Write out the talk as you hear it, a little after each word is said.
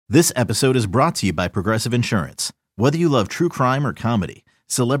This episode is brought to you by Progressive Insurance. Whether you love true crime or comedy,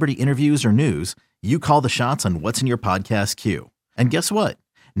 celebrity interviews or news, you call the shots on what's in your podcast queue. And guess what?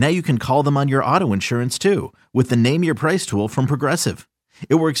 Now you can call them on your auto insurance too with the Name Your Price tool from Progressive.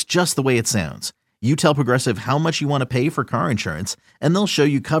 It works just the way it sounds. You tell Progressive how much you want to pay for car insurance, and they'll show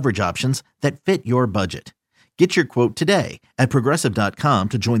you coverage options that fit your budget. Get your quote today at Progressive.com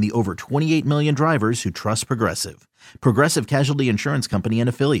to join the over 28 million drivers who trust Progressive. Progressive Casualty Insurance Company and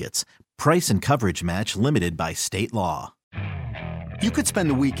Affiliates. Price and coverage match limited by state law. You could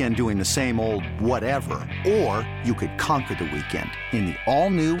spend the weekend doing the same old whatever, or you could conquer the weekend in the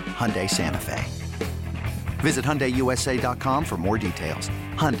all-new Hyundai Santa Fe. Visit HyundaiUSA.com for more details.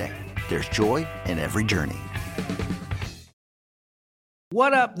 Hyundai, there's joy in every journey.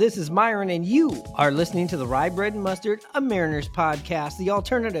 What up? This is Myron, and you are listening to the Rye Bread and Mustard, a Mariners podcast, the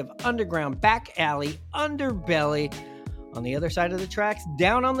alternative underground back alley underbelly on the other side of the tracks,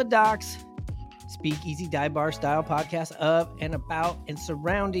 down on the docks, speakeasy dive bar style podcast of and about and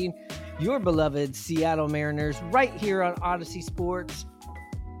surrounding your beloved Seattle Mariners right here on Odyssey Sports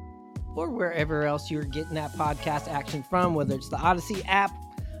or wherever else you're getting that podcast action from, whether it's the Odyssey app,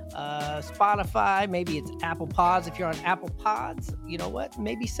 Spotify, maybe it's Apple Pods. If you're on Apple Pods, you know what?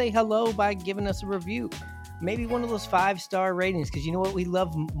 Maybe say hello by giving us a review. Maybe one of those 5-star ratings, because you know what? We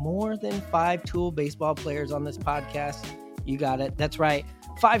love more than 5 tool baseball players on this podcast. You got it. That's right.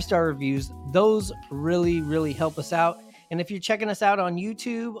 5-star reviews. Those really, really help us out. And if you're checking us out on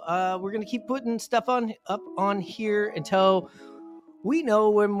YouTube, we're going to keep putting stuff up on here until we know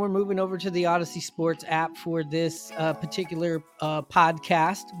when we're moving over to the Odyssey Sports app for this particular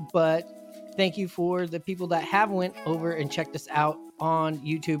podcast. But thank you for the people that have went over and checked us out on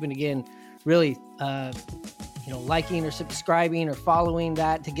YouTube. And again, really, liking or subscribing or following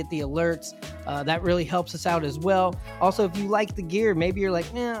that to get the alerts. That really helps us out as well. Also, if you like the gear, maybe you're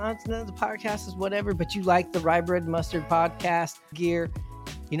like, the podcast is whatever, but you like the Rye Bread and Mustard podcast gear.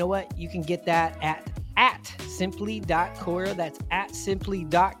 You know what? You can get that at simply.cora. That's at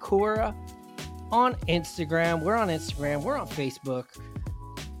simply.cora on Instagram. We're on Instagram. We're on Facebook.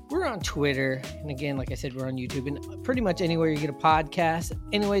 We're on Twitter. And again, like I said, we're on YouTube and pretty much anywhere you get a podcast.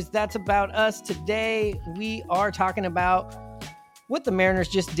 Anyways, that's about us. Today, we are talking about what the Mariners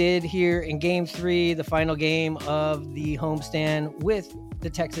just did here in Game 3, the final game of the homestand with the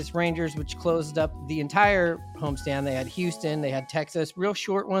Texas Rangers, which closed up the entire homestand. They had Houston, they had Texas, real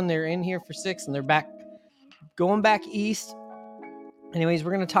short one. They're in here for 6 and they're going back east. Anyways,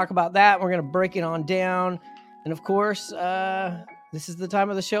 we're going to talk about that. We're going to break it on down. And of course, this is the time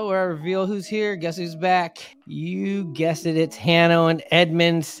of the show where I reveal who's here. Guess who's back? You guessed it. It's Hanno and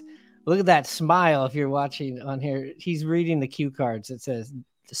Edmonds. Look at that smile if you're watching on here. He's reading the cue cards. It says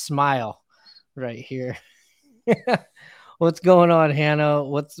smile right here. What's going on, Hanno?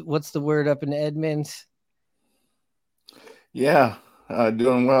 What's the word up in Edmonds? Yeah,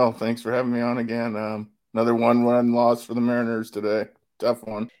 doing well. Thanks for having me on again. Another 1-run loss for the Mariners today. Tough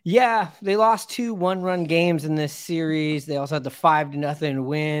one. Yeah, they lost 2 1-run games in this series. They also had the 5-0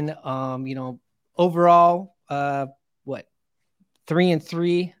 win. Overall,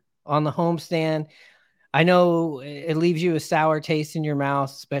 3-3 on the homestand. I know it leaves you a sour taste in your mouth,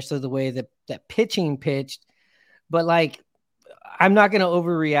 especially the way that pitching pitched. But I'm not going to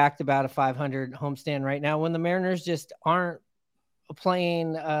overreact about a 500 homestand right now when the Mariners just aren't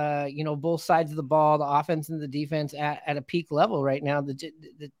playing, both sides of the ball, the offense and the defense at a peak level right now.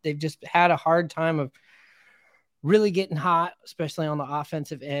 They've just had a hard time of really getting hot, especially on the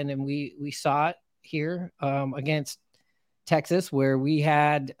offensive end. And we saw it here against Texas, where we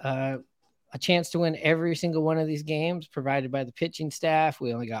had a chance to win every single one of these games provided by the pitching staff.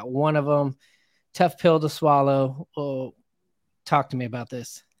 We only got one of them. Tough pill to swallow. Oh, talk to me about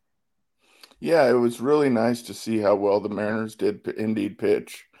this. Yeah, it was really nice to see how well the Mariners did indeed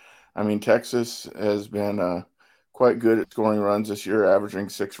pitch. I mean, Texas has been quite good at scoring runs this year, averaging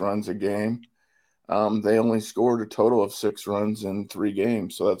 6 runs a game. They only scored a total of 6 runs in 3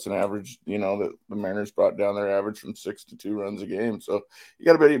 games. So that's an average, that the Mariners brought down their average from 6 to 2 runs a game. So you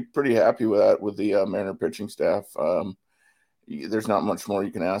got to be pretty happy with that with the Mariner pitching staff. There's not much more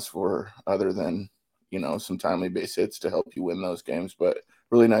you can ask for other than, some timely base hits to help you win those games. But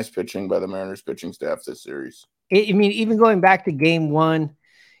really nice pitching by the Mariners pitching staff this series. Even going back to game 1,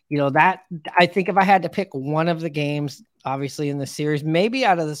 that I think if I had to pick one of the games, obviously in the series, maybe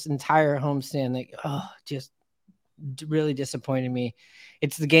out of this entire homestand, just really disappointed me.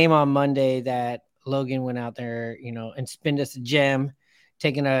 It's the game on Monday that Logan went out there, and spinned us a gem,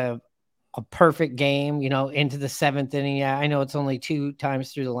 taking a perfect game, into the 7th inning. Yeah, I know it's only 2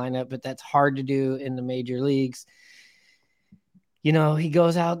 times through the lineup, but that's hard to do in the major leagues. he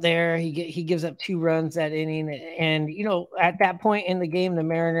goes out there, he gives up 2 runs that inning, and at that point in the game, the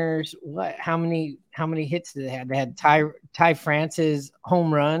Mariners, how many hits did they have? They had Ty France's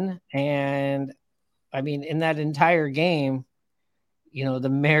home run, and I mean, in that entire game, the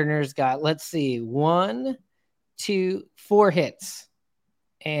Mariners got, let's see, 1, 2, 4 hits,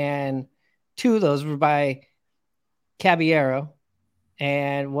 and 2 of those were by Caballero,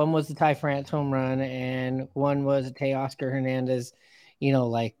 and 1 was the Ty France home run, and 1 was a Teoscar Hernandez,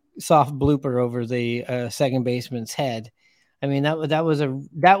 like soft blooper over the second baseman's head. I mean, that was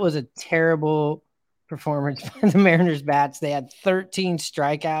a terrible performance by the Mariners bats. They had 13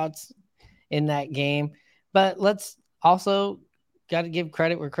 strikeouts in that game, but let's also got to give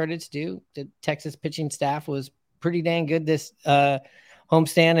credit where credit's due. The Texas pitching staff was pretty dang good this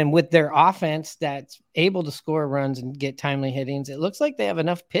homestand, and with their offense that's able to score runs and get timely hittings, it looks like they have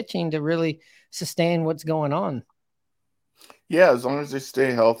enough pitching to really sustain what's going on. Yeah, as long as they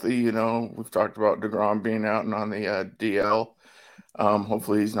stay healthy, we've talked about DeGrom being out and on the DL.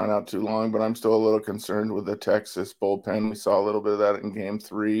 Hopefully he's not out too long, but I'm still a little concerned with the Texas bullpen. We saw a little bit of that in Game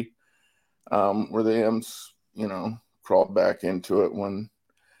 3, where the M's, crawled back into it when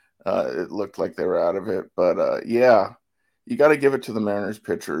it looked like they were out of it. But yeah, you got to give it to the Mariners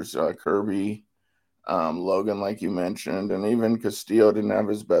pitchers, Kirby, Logan, like you mentioned, and even Castillo didn't have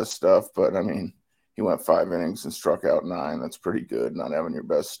his best stuff, but I mean, he went 5 innings and struck out 9. That's pretty good, not having your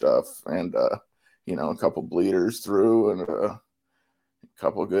best stuff. And, a couple bleeders through and a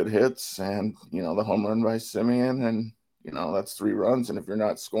couple good hits and, the home run by Simeon. And, that's 3 runs. And if you're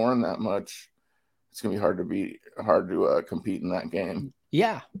not scoring that much, it's going to be hard to compete in that game.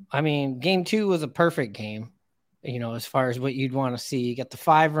 Yeah. I mean, Game 2 was a perfect game, as far as what you'd want to see. You got the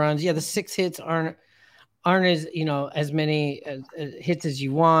 5 runs. Yeah, the 6 hits aren't as, as many hits as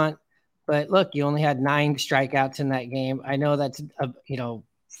you want. But look, you only had 9 strikeouts in that game. I know that's,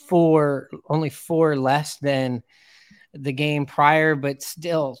 only 4 less than the game prior, but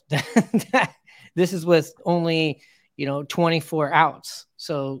still, this is with only, 24 outs.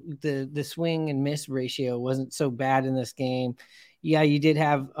 So the swing and miss ratio wasn't so bad in this game. Yeah, you did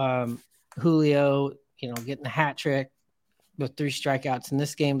have Julio, getting a hat trick with 3 strikeouts in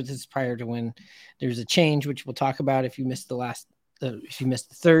this game, but this is prior to when there's a change, which we'll talk about if you missed the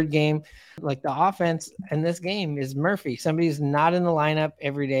 3rd game. Like, the offense in this game is Murphy. Somebody's not in the lineup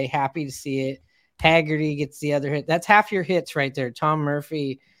every day. Happy to see it. Haggerty gets the other hit. That's half your hits right there. Tom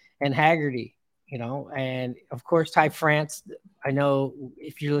Murphy and Haggerty, and of course, Ty France. I know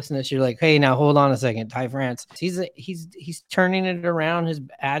if you're listening to this, you're like, hey, now hold on a second. Ty France, he's turning it around. His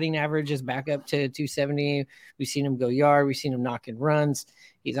batting average is back up to 270. We've seen him go yard. We've seen him knocking runs.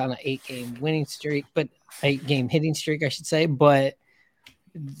 He's on an 8-game winning streak, but 8-game hitting streak, I should say. But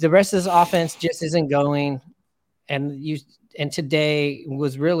the rest of this offense just isn't going. And today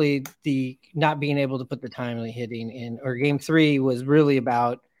was really the not being able to put the timely hitting in, or Game 3 was really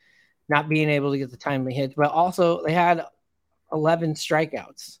about not being able to get the timely hits, but also they had 11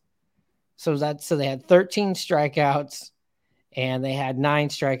 strikeouts. So they had 13 strikeouts and they had 9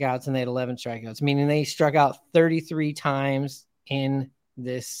 strikeouts and they had 11 strikeouts, meaning they struck out 33 times in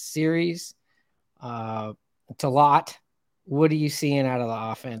this series. It's a lot. What are you seeing out of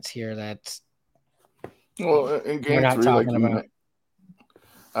the offense here that's in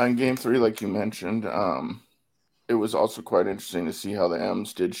Game 3, like you mentioned, it was also quite interesting to see how the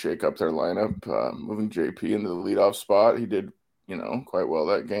M's did shake up their lineup, moving JP into the leadoff spot. He did, quite well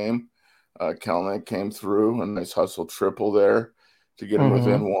that game. Kelnick came through, a nice hustle triple there to get him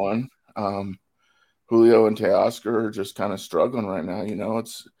within 1. Julio and Teoscar are just kind of struggling right now.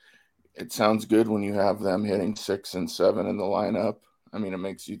 It sounds good when you have them hitting 6 and 7 in the lineup. I mean, it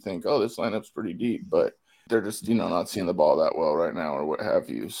makes you think, oh, this lineup's pretty deep, but they're just, not seeing the ball that well right now or what have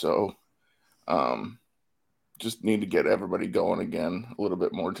you. So, just need to get everybody going again a little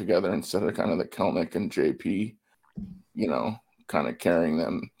bit more together instead of kind of the Kelnick and JP, kind of carrying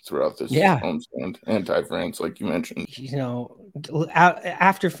them throughout this homestand. And Ty France, like you mentioned.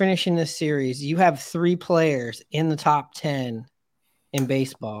 After finishing this series, you have 3 players in the top 10 in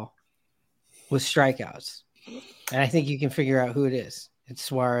baseball with strikeouts. And I think you can figure out who it is. It's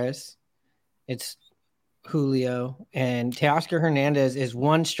Suarez, it's Julio, and Teoscar Hernandez is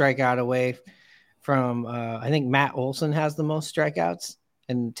 1 strikeout away from I think Matt Olson has the most strikeouts,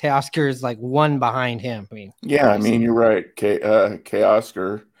 and Teoscar is like 1 behind him. You're right.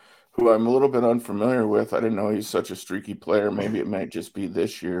 Teoscar, who I'm a little bit unfamiliar with. I didn't know he's such a streaky player. Maybe it might just be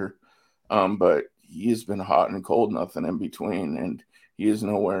this year. But he's been hot and cold, nothing in between, and he is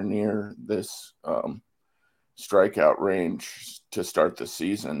nowhere near this strikeout range to start the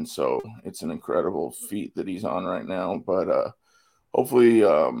season. So it's an incredible feat that he's on right now. But hopefully,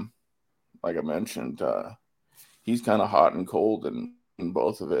 like I mentioned, he's kind of hot and cold in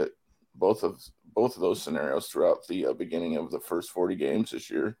both of it, both of those scenarios throughout the beginning of the first 40 games this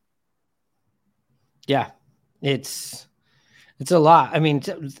year. Yeah, it's a lot. I mean,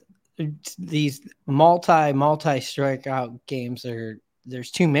 these multi strikeout games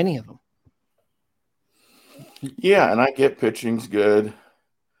there's too many of them. Yeah, and I get pitching's good.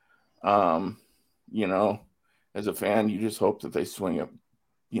 As a fan, you just hope that they swing up,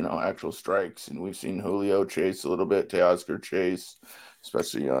 actual strikes. And we've seen Julio chase a little bit, Teoscar chase,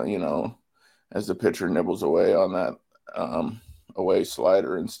 especially, as the pitcher nibbles away on that away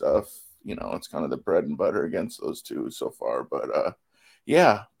slider and stuff. It's kind of the bread and butter against those two so far. But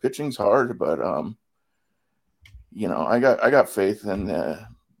yeah, pitching's hard, but I got faith in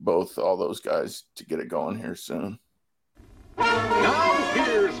all those guys to get it going here soon. Now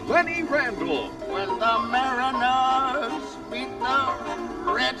here's Lenny Randall. When the Mariners beat the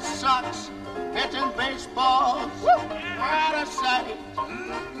Red Sox, hitting baseballs out of sight.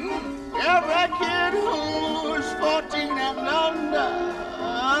 Every kid who's 14 and under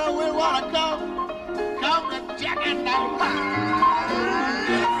will want to come to jacket now.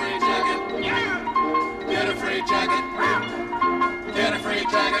 Get a free jacket. Yeah. Get a free jacket. Get a free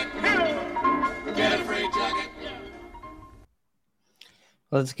jacket. Get a free jacket.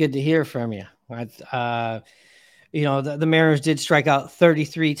 Well, it's good to hear from you. The Mariners did strike out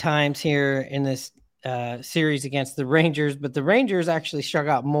 33 times here in this series against the Rangers, but the Rangers actually struck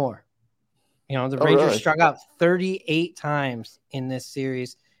out more. Rangers really? struck out 38 times in this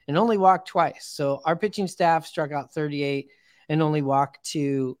series and only walked twice. So our pitching staff struck out 38 and only walked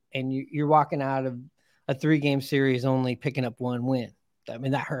 2, and you're walking out of a 3-game series only picking up 1 win. I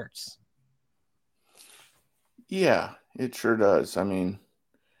mean, that hurts. Yeah, it sure does. I mean,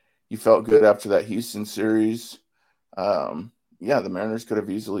 you felt good after that Houston series. The Mariners could have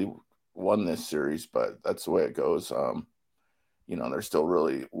easily won this series, but that's the way it goes. They're still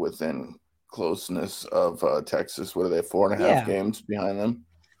really within closeness of Texas. What are they, 4.5 games behind them?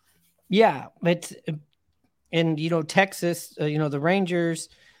 Yeah, Texas, the Rangers,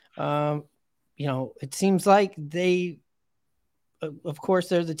 it seems like they, of course,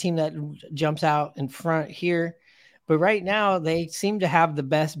 they're the team that jumps out in front here. But right now, they seem to have the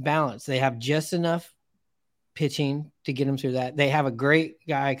best balance. They have just enough pitching to get them through that. They have a great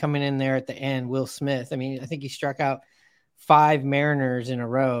guy coming in there at the end, Will Smith. I mean, I think he struck out 5 Mariners in a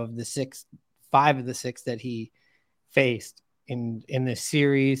row of the 5 of the 6 that he faced in this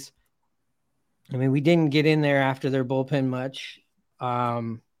series. I mean, we didn't get in there after their bullpen much.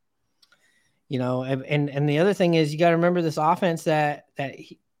 And the other thing is you got to remember this offense that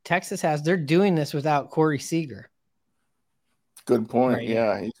Texas has. They're doing this without Corey Seager. Good point. Right.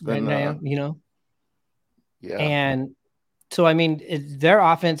 Yeah, he's been right now, Yeah. And so, I mean, their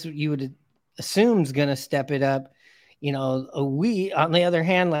offense, you would assume, is going to step it up. We, on the other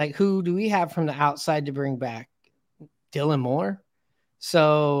hand, like, who do we have from the outside to bring back? Dylan Moore.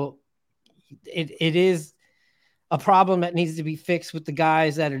 So it is a problem that needs to be fixed with the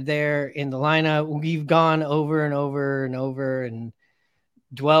guys that are there in the lineup. We've gone over and over and over and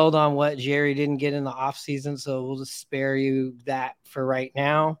dwelled on what Jerry didn't get in the offseason, so we'll just spare you that for right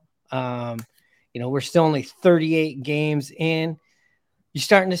now. We're still only 38 games in. You're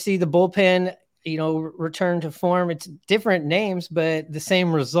starting to see the bullpen, return to form. It's different names, but the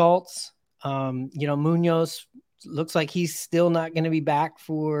same results. Munoz looks like he's still not going to be back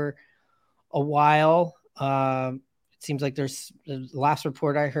for a while. It seems like the last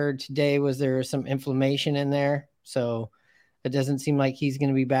report I heard today was there was some inflammation in there, so it doesn't seem like he's going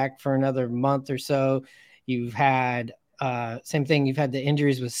to be back for another month or so. You've had same thing. You've had the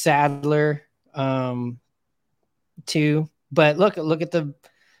injuries with Sadler too. But look at the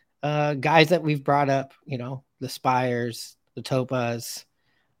guys that we've brought up. The Spires, the Topas,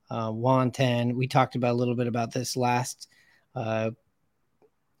 Wanten. We talked about a little bit about this last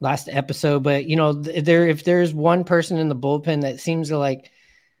episode. But if there's one person in the bullpen that seems to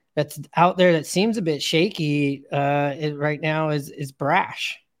that's out there that seems a bit shaky right now is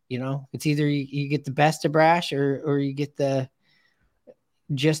Brash. It's either you get the best of Brash or you get the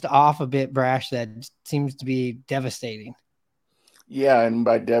just off a bit Brash that seems to be devastating. Yeah, and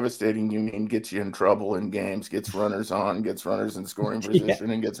by devastating, you mean gets you in trouble in games, gets runners on, gets runners in scoring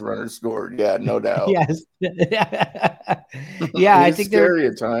position, and gets runners scored. Yeah, no doubt. Yes. Yeah, I think scary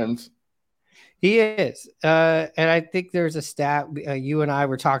at times. He is. And I think there's a stat you and I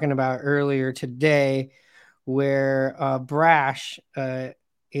were talking about earlier today where Brash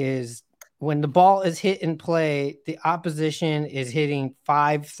is, when the ball is hit in play, the opposition is hitting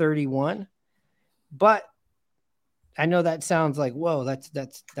 .531. But I know that sounds like, whoa,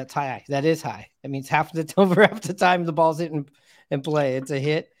 that's high. That is high. That means half the over half the time the ball's hitting and play. It's a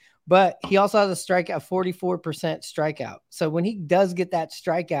hit. But he also has a strikeout, 44% strikeout. So when he does get that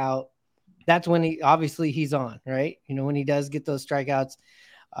strikeout, that's when he's on, right? When he does get those strikeouts.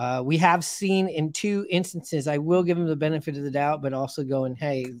 We have seen in 2 instances, I will give him the benefit of the doubt, but also going,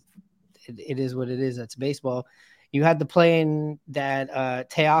 hey, it is what it is. That's baseball. You had the play in that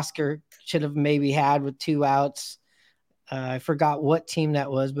Teoscar should have maybe had with 2 outs. I forgot what team that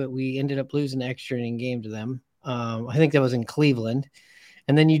was, but we ended up losing extra inning game to them. I think that was in Cleveland.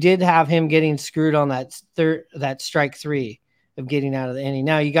 And then you did have him getting screwed on that strike 3 of getting out of the inning.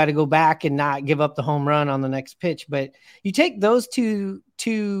 Now you got to go back and not give up the home run on the next pitch. But you take those two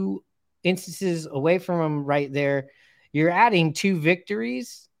instances away from him right there, you're adding 2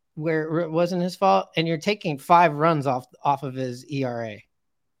 victories where it wasn't his fault, and you're taking 5 runs off of his ERA.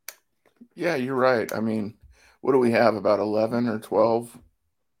 Yeah, you're right. I mean, what do we have? About 11 or 12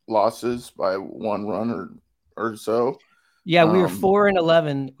 losses by 1 run or so. Yeah, we were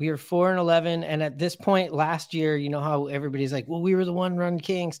 4-11. We were 4-11, and at this point last year, you know how everybody's like, "Well, we were the 1-run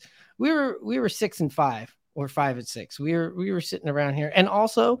kings." We were 6-5 or 5-6. We were sitting around here, and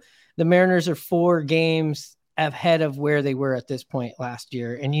also the Mariners are 4 games ahead of where they were at this point last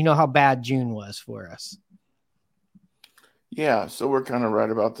year, and you know how bad June was for us. Yeah, so we're kind of right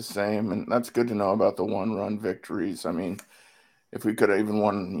about the same, and that's good to know about the 1-run victories. I mean, if we could have even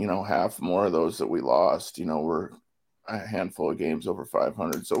won, half more of those that we lost, we're a handful of games over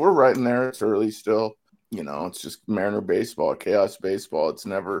 500. So we're right in there. It's early still. It's just Mariner baseball, chaos baseball. It's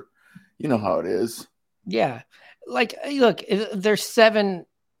never, how it is. Yeah. Like, look, they're 7-3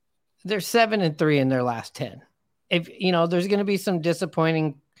 in their last 10. If, there's going to be some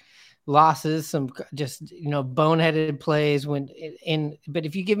disappointing losses, some just, boneheaded plays but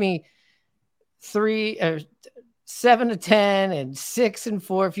if you give me 7-10 and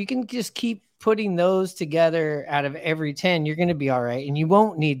 6-4, if you can just keep putting those together out of every 10, you're going to be all right. And you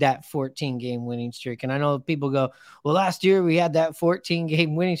won't need that 14-game winning streak. And I know people go, well, last year we had that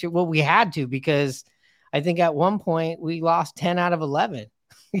 14-game winning streak. Well, we had to, because I think at one point we lost 10 out of 11,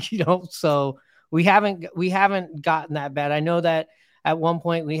 so we haven't gotten that bad. I know that at one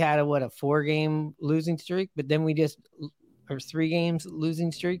point we had a 4-game losing streak, but then or 3 games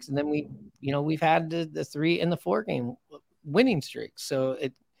losing streaks. And then we've had the 3 and the 4-game winning streaks. So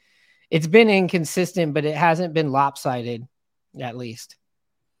it's been inconsistent, but it hasn't been lopsided, at least.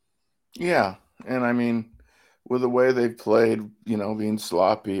 Yeah. And I mean, with the way they've played, being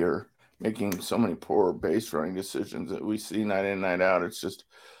sloppy or making so many poor base running decisions that we see night in, night out, it's just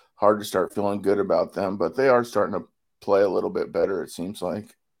hard to start feeling good about them. But they are starting to play a little bit better, it seems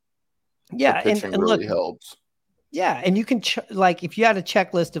like. Yeah. The pitching really helps. Yeah. And you can, if you had a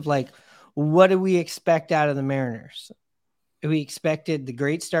checklist of what do we expect out of the Mariners? We expected the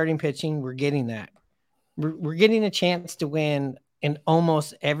great starting pitching. We're getting that. We're getting a chance to win in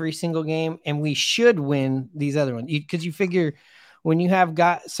almost every single game, and we should win these other ones. Because you figure when you have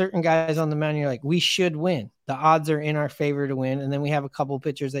got certain guys on the mound, you're like, we should win. The odds are in our favor to win. And then we have a couple of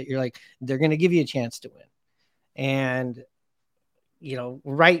pitchers that you're like, they're going to give you a chance to win. And,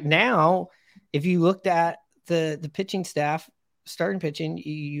 right now, if you looked at the pitching staff, starting pitching,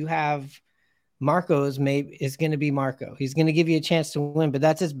 you have Marco is going to be Marco. He's going to give you a chance to win, but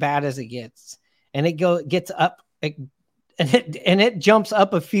that's as bad as it gets. And it gets up and it jumps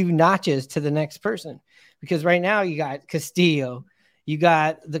up a few notches to the next person, because right now you got Castillo, you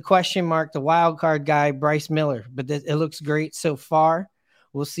got the question mark, the wild card guy, Bryce Miller, but it looks great so far.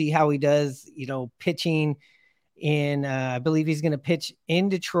 We'll see how he does, pitching in, I believe he's going to pitch in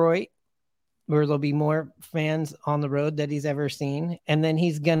Detroit, where there'll be more fans on the road that he's ever seen. And then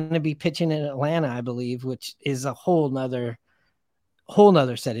he's going to be pitching in Atlanta, I believe, which is a whole nother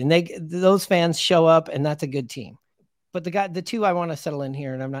setting. Those fans show up, and that's a good team. But the 2 I want to settle in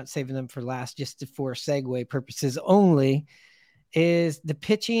here, and I'm not saving them for last, just for segue purposes only, is the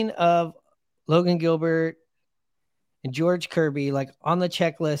pitching of Logan Gilbert and George Kirby, on the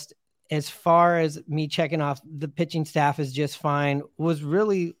checklist. As far as me checking off the pitching staff is just fine, was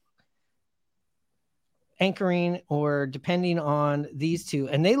really anchoring or depending on these 2,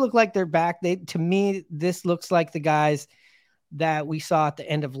 and they look like they're back. To me, this looks like the guys that we saw at the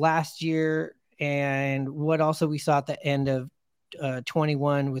end of last year, and what also we saw at the end of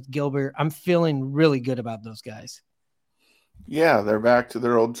 21 with Gilbert. I'm feeling really good about those guys. Yeah, they're back to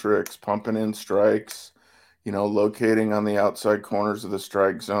their old tricks, pumping in strikes, locating on the outside corners of the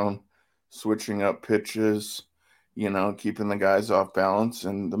strike zone, switching up pitches, keeping the guys off balance.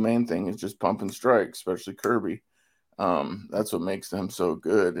 And the main thing is just pumping strikes, especially Kirby. That's what makes them so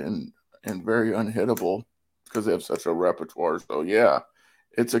good and very unhittable. because they have such a repertoire. So, yeah,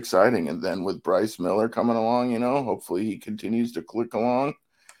 it's exciting. And then with Bryce Miller coming along, hopefully he continues to click along.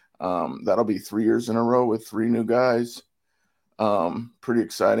 That'll be 3 years in a row with 3 new guys. Pretty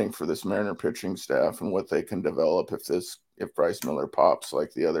exciting for this Mariner pitching staff and what they can develop if Bryce Miller pops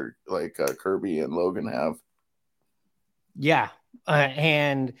like the other, Kirby and Logan have. Yeah.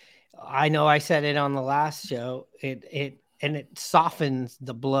 And I know I said it on the last show, it softens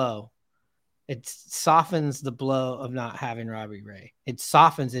the blow. It softens the blow of not having Robbie Ray. It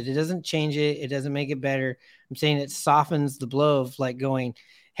softens it. It doesn't change it. It doesn't make it better. I'm saying it softens the blow of like going,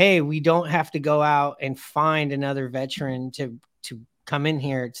 hey, we don't have to go out and find another veteran to come in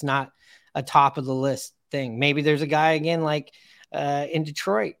here. It's not a top of the list thing. Maybe there's a guy again, like in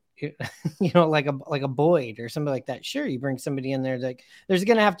Detroit, like a Boyd or something like that. Sure, you bring somebody in there. Like there's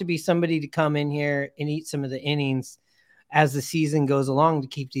going to have to be somebody to come in here and eat some of the innings as the season goes along to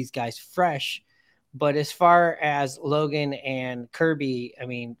keep these guys fresh. But as far as Logan and Kirby, I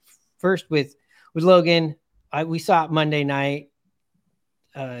mean, first with Logan, we saw it Monday night,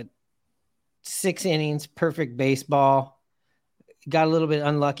 6 innings, perfect baseball. Got a little bit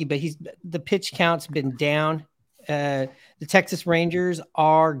unlucky, but the pitch count's been down. The Texas Rangers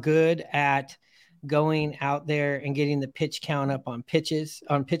are good at going out there and getting the pitch count up on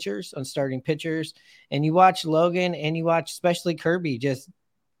starting pitchers. And you watch Logan and you watch especially Kirby just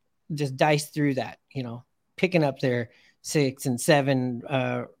dice through that, picking up their 6 and 7,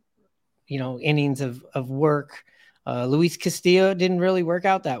 innings of work. Luis Castillo didn't really work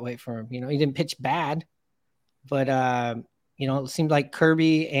out that way for him. He didn't pitch bad, but it seemed like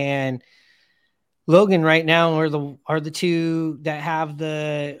Kirby and Logan right now are the two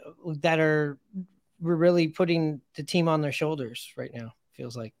that we're really putting the team on their shoulders right now.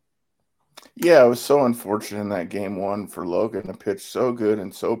 Feels like. Yeah, it was so unfortunate in that game 1 for Logan to pitch so good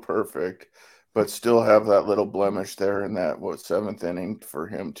and so perfect, but still have that little blemish there in that 7th inning for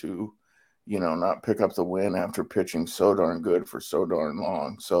him to, not pick up the win after pitching so darn good for so darn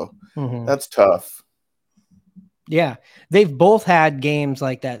long. So That's tough. Yeah, they've both had games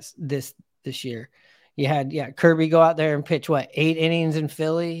like that this year. You had Kirby go out there and pitch 8 innings in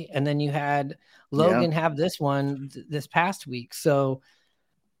Philly, and then you had Logan have this one this past week. So,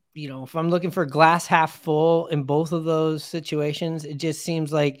 if I'm looking for glass half full in both of those situations, it just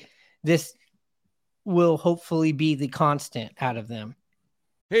seems like this will hopefully be the constant out of them.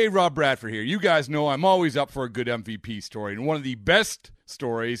 Hey, Rob Bradford here. You guys know I'm always up for a good MVP story, and one of the best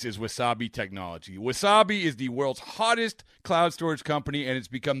stories is Wasabi Technology. Wasabi is the world's hottest cloud storage company, and it's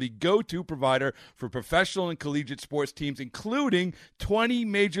become the go-to provider for professional and collegiate sports teams, including 20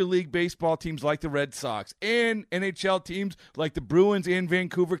 Major League Baseball teams like the Red Sox and NHL teams like the Bruins and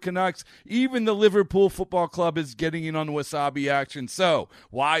Vancouver Canucks. Even the Liverpool Football Club is getting in on the Wasabi action. So,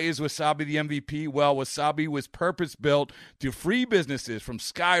 why is Wasabi the MVP? Well, Wasabi was purpose-built to free businesses from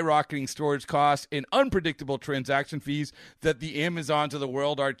skyrocketing storage costs and unpredictable transaction fees that the Amazons of the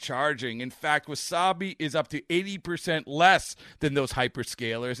world are charging. In fact, Wasabi is up to 80% less than those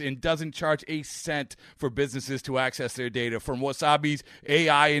hyperscalers and doesn't charge a cent for businesses to access their data. From Wasabi's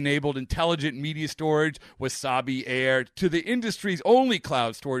AI-enabled intelligent media storage, Wasabi Air, to the industry's only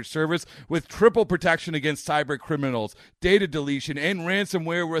cloud storage service with triple protection against cyber criminals, data deletion, and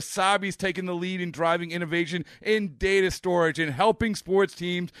ransomware, Wasabi's taken the lead in driving innovation in data storage and helping sports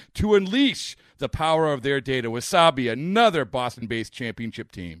teams to unleash the power of their data. Wasabi, another Boston-based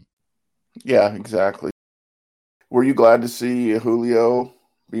championship team. Yeah, exactly. Were you glad to see Julio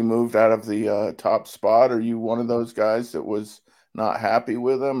be moved out of the top spot? Are you one of those guys that was not happy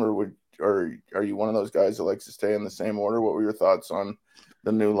with him, or are you one of those guys that likes to stay in the same order? What were your thoughts on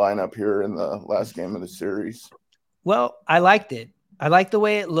the new lineup here in the last game of the series? Well, I liked it. I liked the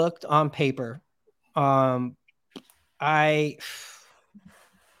way it looked on paper.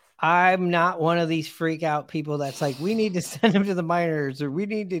 I'm not one of these freak out people that's like, we need to send him to the minors or we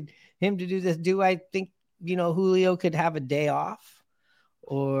need him to do this. Do I think, Julio could have a day off,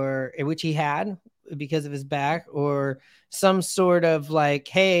 or which he had because of his back, or some sort of like,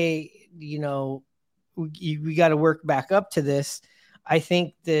 hey, we got to work back up to this. I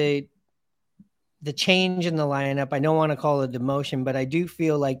think the change in the lineup, I don't want to call it a demotion, but I do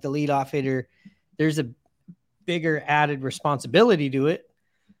feel like the leadoff hitter, there's a bigger added responsibility to it.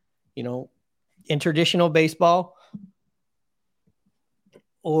 In traditional baseball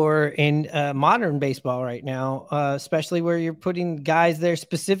or in modern baseball right now, especially where you're putting guys there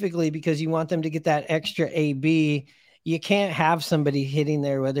specifically because you want them to get that extra AB. You can't have somebody hitting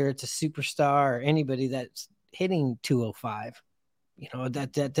there, whether it's a superstar or anybody that's hitting 205.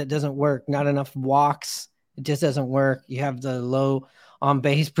 That doesn't work. Not enough walks. It just doesn't work. You have the low on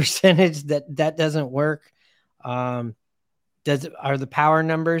base percentage that doesn't work. Are the power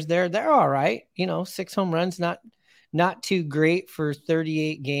numbers there? They're all right. 6 home runs, not too great for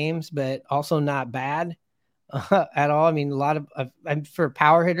 38 games, but also not bad at all. I mean, a lot of for a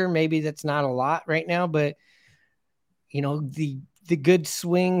power hitter, maybe that's not a lot right now, but the good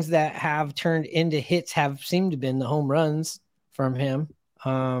swings that have turned into hits have seemed to been the home runs from him.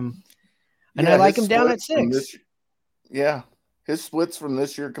 And I like him down at 6. His splits from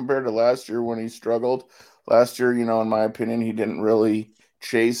this year compared to last year when he struggled. Last year, in my opinion, he didn't really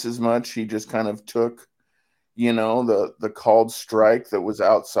chase as much. He just kind of took, the called strike that was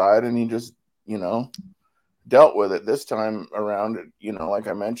outside, and he just, dealt with it. This time around, like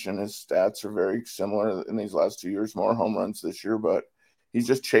I mentioned, his stats are very similar in these last 2 years, more home runs this year, but he's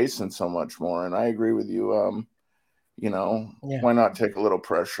just chasing so much more. And I agree with you. Why not take a little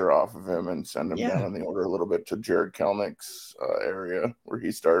pressure off of him and send him down in the order a little bit to Jared Kelnick's area where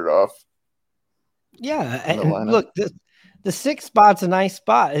he started off? Yeah, and look, the 6th spot's a nice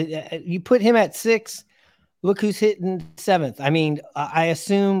spot. You put him at 6. Look who's hitting 7th. I mean, I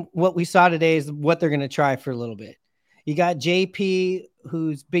assume what we saw today is what they're going to try for a little bit. You got JP,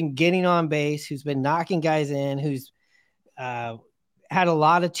 who's been getting on base, who's been knocking guys in, who's had a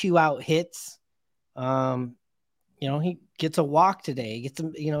lot of 2-out hits. He gets a walk today.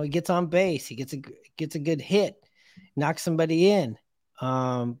 He gets on base. He gets a good hit, knocks somebody in.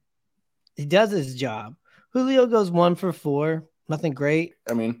 He does his job. Julio goes 1 for 4. Nothing great.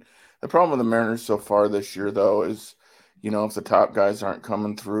 I mean, the problem with the Mariners so far this year, though, is, if the top guys aren't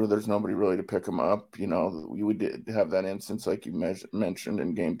coming through, there's nobody really to pick them up. We did have that instance, like you mentioned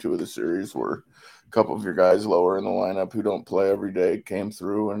in Game 2 of the series, where a couple of your guys lower in the lineup who don't play every day came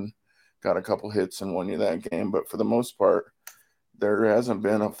through and got a couple hits and won you that game. But for the most part, there hasn't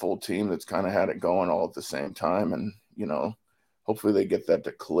been a full team that's kind of had it going all at the same time. And, hopefully they get that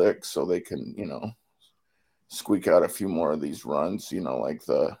to click so they can, squeak out a few more of these runs, like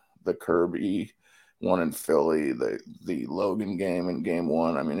the Kirby one in Philly, the Logan game in Game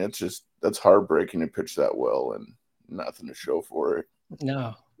 1. I mean, that's heartbreaking to pitch that well and nothing to show for it.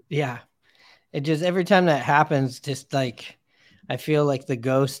 No. Yeah. It just, every time that happens, just like, I feel like the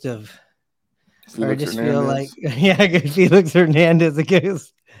ghost of, Felix feel like, Felix Hernandez,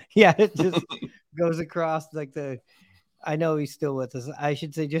 it goes across like I know he's still with us. I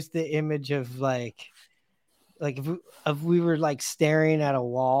should say just the image of like if we were like staring at a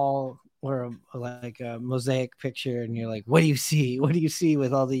wall or like a mosaic picture, and you're like, what do you see? What do you see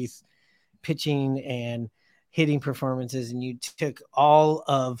with all these pitching and hitting performances? And you took all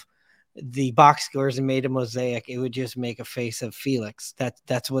of the box scores and made a mosaic, it would just make a face of Felix.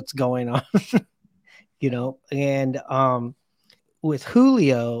 That's what's going on. And with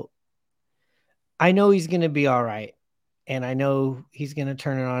Julio, I know he's going to be all right. And I know he's going to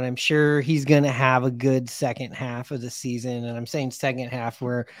turn it on. I'm sure he's going to have a good second half of the season. And I'm saying second half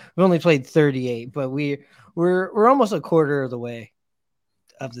where we only played 38, but we're almost a quarter of the way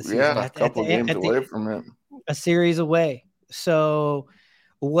of the season. Yeah, a couple games away from it. A series away. So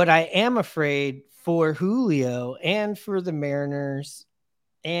what I am afraid for Julio and for the Mariners,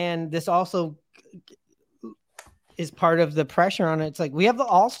 and this also is part of the pressure on it. It's like we have the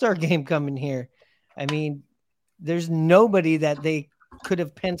All-Star game coming here. I mean, there's nobody that they could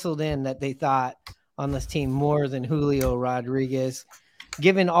have penciled in that they thought on this team more than Julio Rodriguez,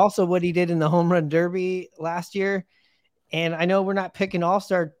 given also what he did in the home run derby last year. And I know we're not picking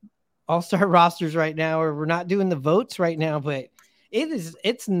all-star rosters right now, or we're not doing the votes right now, but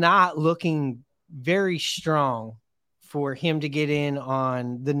it's not looking very strong for him to get in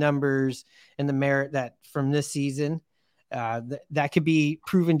on the numbers and the merit that from this season. That could be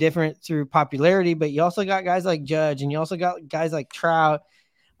proven different through popularity, but you also got guys like Judge, and you also got guys like Trout.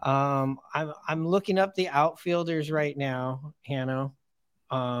 I'm looking up the outfielders right now, Hanno,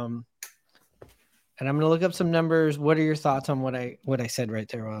 and I'm going to look up some numbers. What are your thoughts on what I said right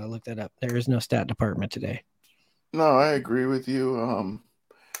there while I looked that up? There is no stat department today. No, I agree with you.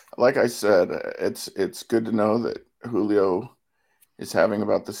 Like I said, it's good to know that Julio is having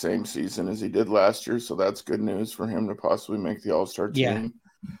about the same season as he did last year, so that's good news for him to possibly make the All-Star team.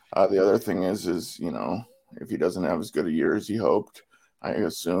 The other thing is if he doesn't have as good a year as he hoped, I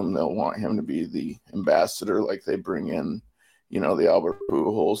assume they'll want him to be the ambassador, like they bring in, the Albert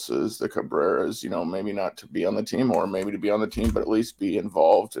Pujolses, the Cabreras, maybe not to be on the team, or maybe to be on the team, but at least be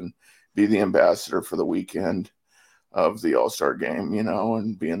involved and be the ambassador for the weekend of the All-Star game,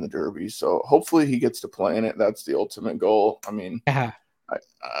 and be in the Derby. So hopefully he gets to play in it. That's the ultimate goal. I mean,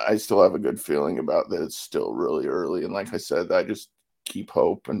 I still have a good feeling about that. It's still really early. And like I said, I just keep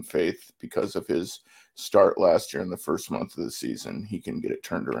hope and faith because of his start last year in the first month of the season. He can get it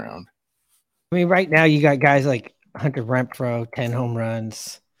turned around. I mean, right now you got guys like Hunter Renfroe, 10 home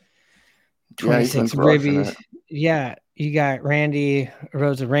runs, Yeah, he's been 26 crushing ribbies. it. Yeah, you got Randy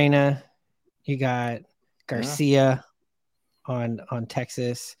Rosarena, you got Garcia on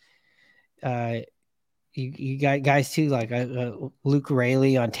Texas. You got guys too like Luke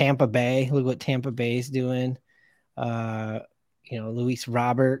Raley on Tampa Bay. Look what Tampa Bay is doing. Luis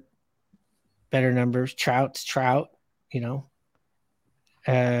Robert, better numbers. Trout's Trout. You know,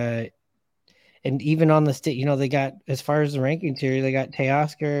 and even on the state, they got, as far as the rankings here, they got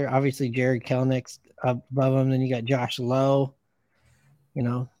Teoscar, obviously Jared Kelnick's above him. Then you got Josh Lowe. He's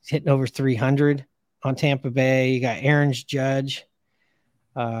hitting over 300 on Tampa Bay. You got Aaron's Judge.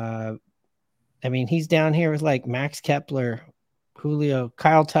 I mean, he's down here with like Max Kepler, Julio,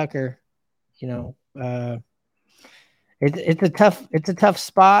 Kyle Tucker. It's a tough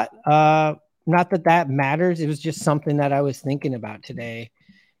spot. Not that matters. It was just something that I was thinking about today,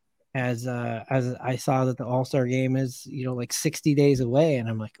 as I saw that the All-Star game is like 60 days away, and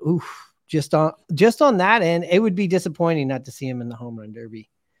I'm like, oof. Just on that end, it would be disappointing not to see him in the home run derby.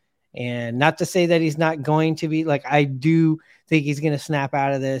 And not to say that he's not going to be, like, I do think he's going to snap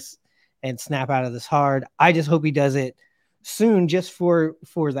out of this and snap out of this hard. I just hope he does it soon, just for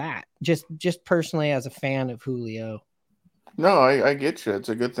that. Just personally as a fan of Julio. No, I get you. It's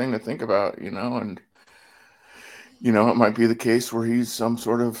a good thing to think about, and it might be the case where he's some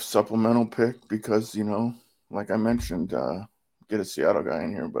sort of supplemental pick because, like I mentioned, get a Seattle guy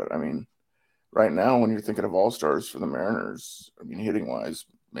in here. But I mean, right now, when you're thinking of all-stars for the Mariners, I mean, hitting-wise,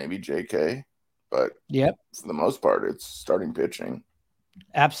 maybe JK, but yep, for the most part, it's starting pitching.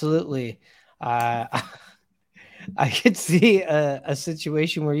 Absolutely. I could see a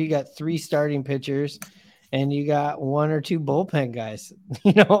situation where you got 3 starting pitchers and you got 1 or 2 bullpen guys,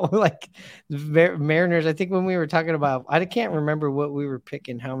 like the Mariners. I think when we were talking about, I can't remember what we were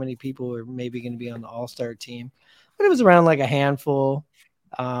picking, how many people were maybe going to be on the All-Star team, but it was around like a handful.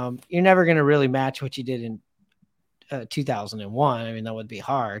 You're never going to really match what you did in 2001. I mean, that would be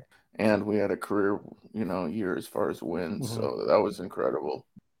hard. And we had a career, year as far as wins. Mm-hmm. So that was incredible.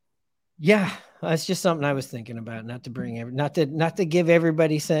 Yeah, that's just something I was thinking about. Not to give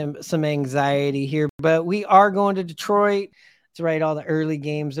everybody some anxiety here, but we are going to Detroit. That's right. All the early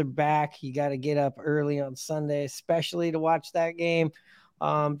games are back. You got to get up early on Sunday, especially to watch that game.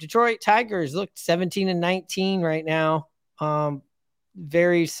 Detroit Tigers look 17-19 right now.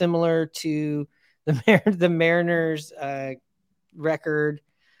 Very similar to the Mariners record.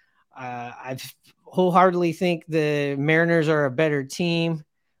 I wholeheartedly think the Mariners are a better team.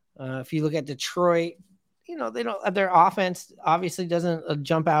 If you look at Detroit, their offense obviously doesn't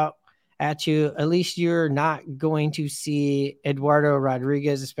jump out at you. At least you're not going to see Eduardo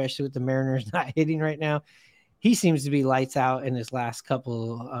Rodriguez, especially with the Mariners not hitting right now. He seems to be lights out in his last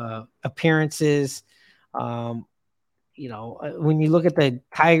couple appearances. When you look at the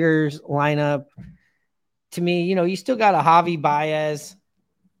Tigers lineup, to me, you still got a Javi Baez.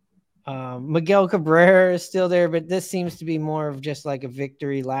 Miguel Cabrera is still there, but this seems to be more of just like a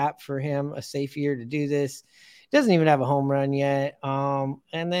victory lap for him, a safe year to do this. Doesn't even have a home run yet. And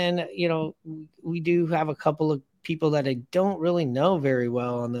then, we do have a couple of people that I don't really know very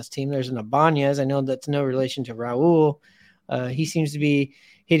well on this team. There's an Ibanez. I know that's no relation to Raul. He seems to be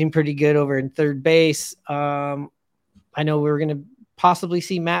hitting pretty good over in third base. I know we're going to possibly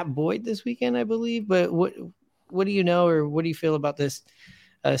see Matt Boyd this weekend, I believe, but what do you know, or what do you feel about this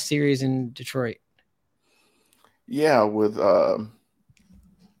series in Detroit? Yeah, with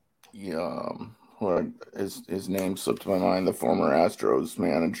his name slipped my mind, the former Astros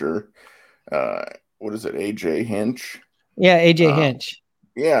manager. What is it, AJ Hinch? Yeah, AJ Hinch.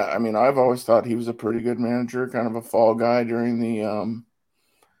 Yeah, I mean, I've always thought he was a pretty good manager, kind of a fall guy during the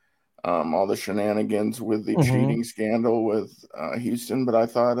all the shenanigans with the cheating scandal with Houston, but I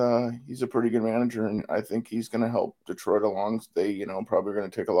thought he's a pretty good manager, and I think he's going to help Detroit along. They, probably going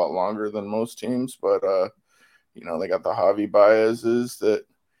to take a lot longer than most teams, but they got the Javi Baez's that,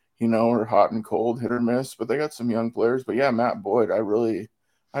 are hot and cold, hit or miss, but they got some young players. But yeah, Matt Boyd, I really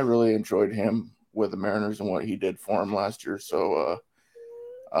enjoyed him with the Mariners and what he did for him last year. So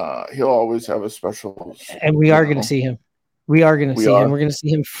he'll always have a special. And we are going to see him. We are going to see him. We're going to see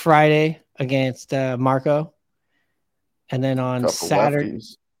him Friday against Marco. And then on Saturday.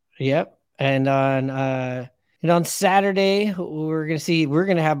 Yep. And on Saturday, we're going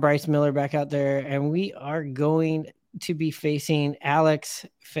to have Bryce Miller back out there, and we are going to be facing Alex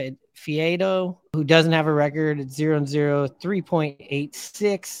Fiedo, who doesn't have a record at 0-0,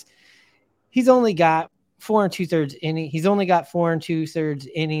 3.86. He's only got 4 2/3 innings. He's only got 4 2/3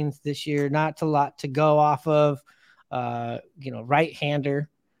 innings this year. Not a lot to go off of. Right-hander.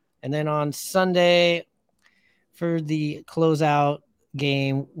 And then on Sunday for the closeout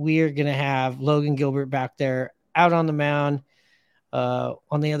game, we are going to have Logan Gilbert back there out on the mound.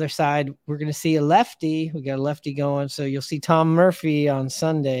 On the other side, we're going to see a lefty. We got a lefty going. So you'll see Tom Murphy on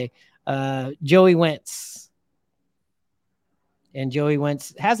Sunday. Joey Wentz. And Joey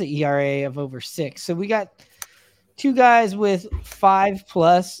Wentz has an ERA of over 6. So we got two guys with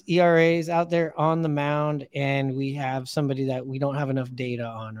 5+ ERAs out there on the mound, and we have somebody that we don't have enough data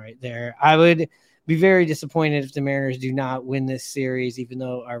on right there. I would be very disappointed if the Mariners do not win this series, even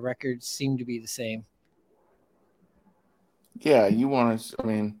though our records seem to be the same. Yeah, you want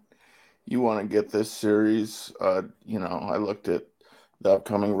to get this series. I looked at the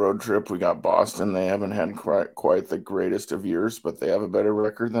upcoming road trip. We got Boston. They haven't had quite the greatest of years, but they have a better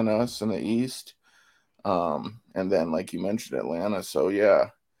record than us in the East. And then, like you mentioned, Atlanta. So yeah,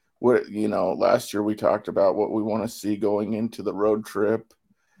 last year we talked about what we want to see going into the road trip.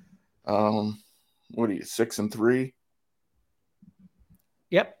 What are you, 6-3?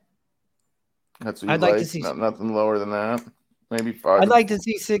 Yep. That's what I'd like to see nothing lower than that. Maybe 5. I'd like to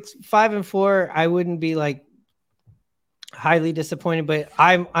see 5-4. I wouldn't be like highly disappointed, but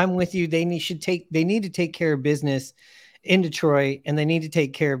I'm with you. They need to take care of business in Detroit, and they need to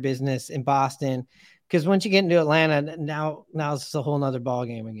take care of business in Boston, because once you get into Atlanta, now it's a whole nother ball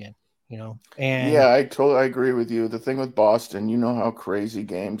game again. And yeah, I agree with you. The thing with Boston, you know how crazy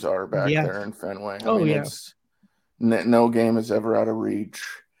games are back there in Fenway. It's no game is ever out of reach,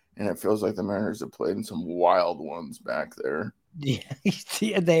 and it feels like the Mariners have played in some wild ones back there. Yeah,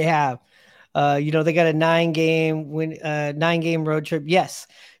 they have. They got a 9-game road trip. Yes,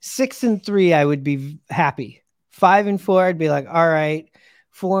 6-3, I would be happy. 5-4, I'd be like, all right.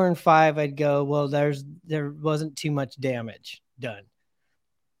 4-5, I'd go, well, there wasn't too much damage done.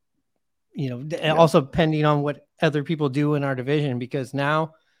 Also depending on what other people do in our division, because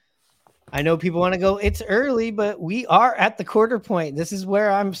now I know people want to go, it's early, but we are at the quarter point. This is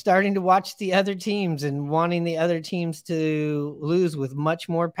where I'm starting to watch the other teams and wanting the other teams to lose with much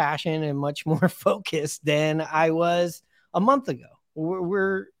more passion and much more focus than I was a month ago.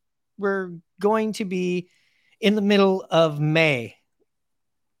 We're going to be in the middle of May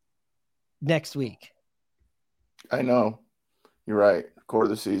next week. I know. You're right. Quarter of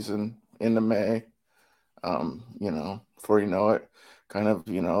the season into May. Before you know it, kind of,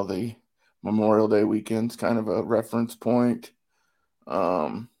 the Memorial Day weekend's kind of a reference point,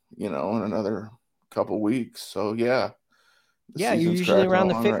 in another couple weeks. So yeah. You're usually around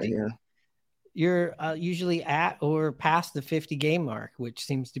the 50. Right, you're usually at or past the 50 game mark, which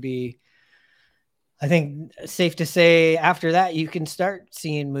seems to be, I think, safe to say after that, you can start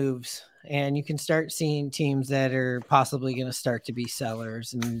seeing moves, and you can start seeing teams that are possibly going to start to be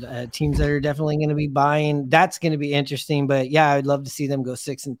sellers, and teams that are definitely going to be buying. That's going to be interesting. But yeah, I'd love to see them go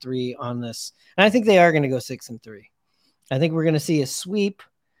 6-3 on this. And I think they are going to go 6-3. I think we're going to see a sweep.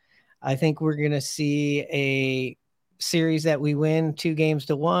 I think we're going to see a series that we win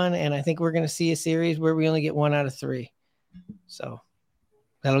 2-1, and I think we're going to see a series where we only get 1 out of 3. So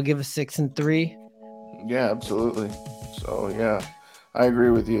that'll give us 6-3. Yeah, absolutely. So yeah, I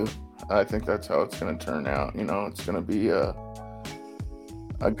agree with you. I think that's how it's going to turn out. It's going to be a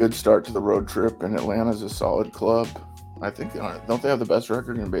good start to the road trip, and Atlanta's a solid club. I think, don't they have the best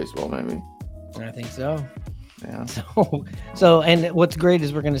record in baseball, maybe? I think so. Yeah. So, and what's great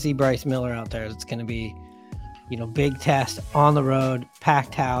is we're going to see Bryce Miller out there. It's going to be, big test on the road,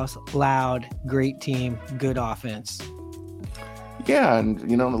 packed house, loud, great team, good offense. Yeah, and,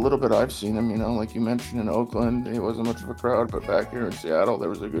 a little bit I've seen him, like you mentioned in Oakland, it wasn't much of a crowd, but back here in Seattle, there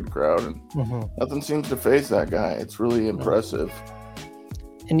was a good crowd, and nothing seems to faze that guy. It's really impressive.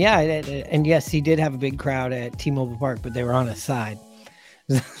 And yeah, and yes, he did have a big crowd at T-Mobile Park, but they were on his side.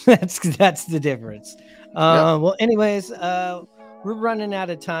 That's the difference. Well, anyways, we're running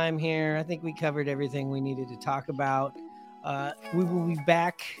out of time here. I think we covered everything we needed to talk about. We will be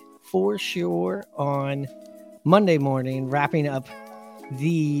back for sure on Monday morning, wrapping up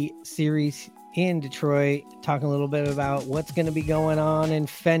the series in Detroit, talking a little bit about what's going to be going on in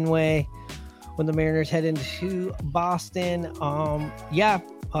Fenway when the Mariners head into Boston. I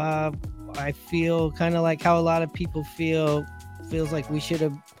feel kind of like how a lot of people feels like we should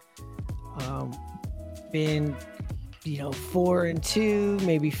have been 4-2,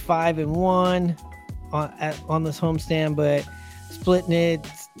 maybe 5-1 on this homestand, but splitting it,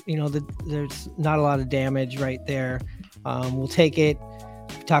 there's not a lot of damage right there. We'll take it.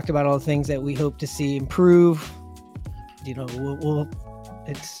 We talked about all the things that we hope to see improve.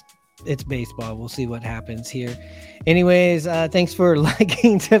 It's baseball. We'll see what happens here. Anyways, thanks for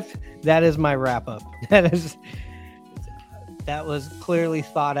liking. That is my wrap up. That was clearly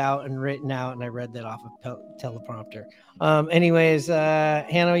thought out and written out, and I read that off of teleprompter. Anyways,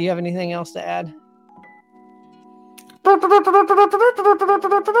 Hannah, you have anything else to add?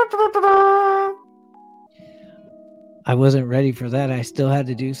 I wasn't ready for that. I still had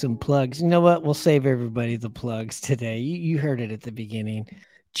to do some plugs. You know what? We'll save everybody the plugs today. You heard it at the beginning.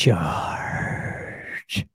 Charge.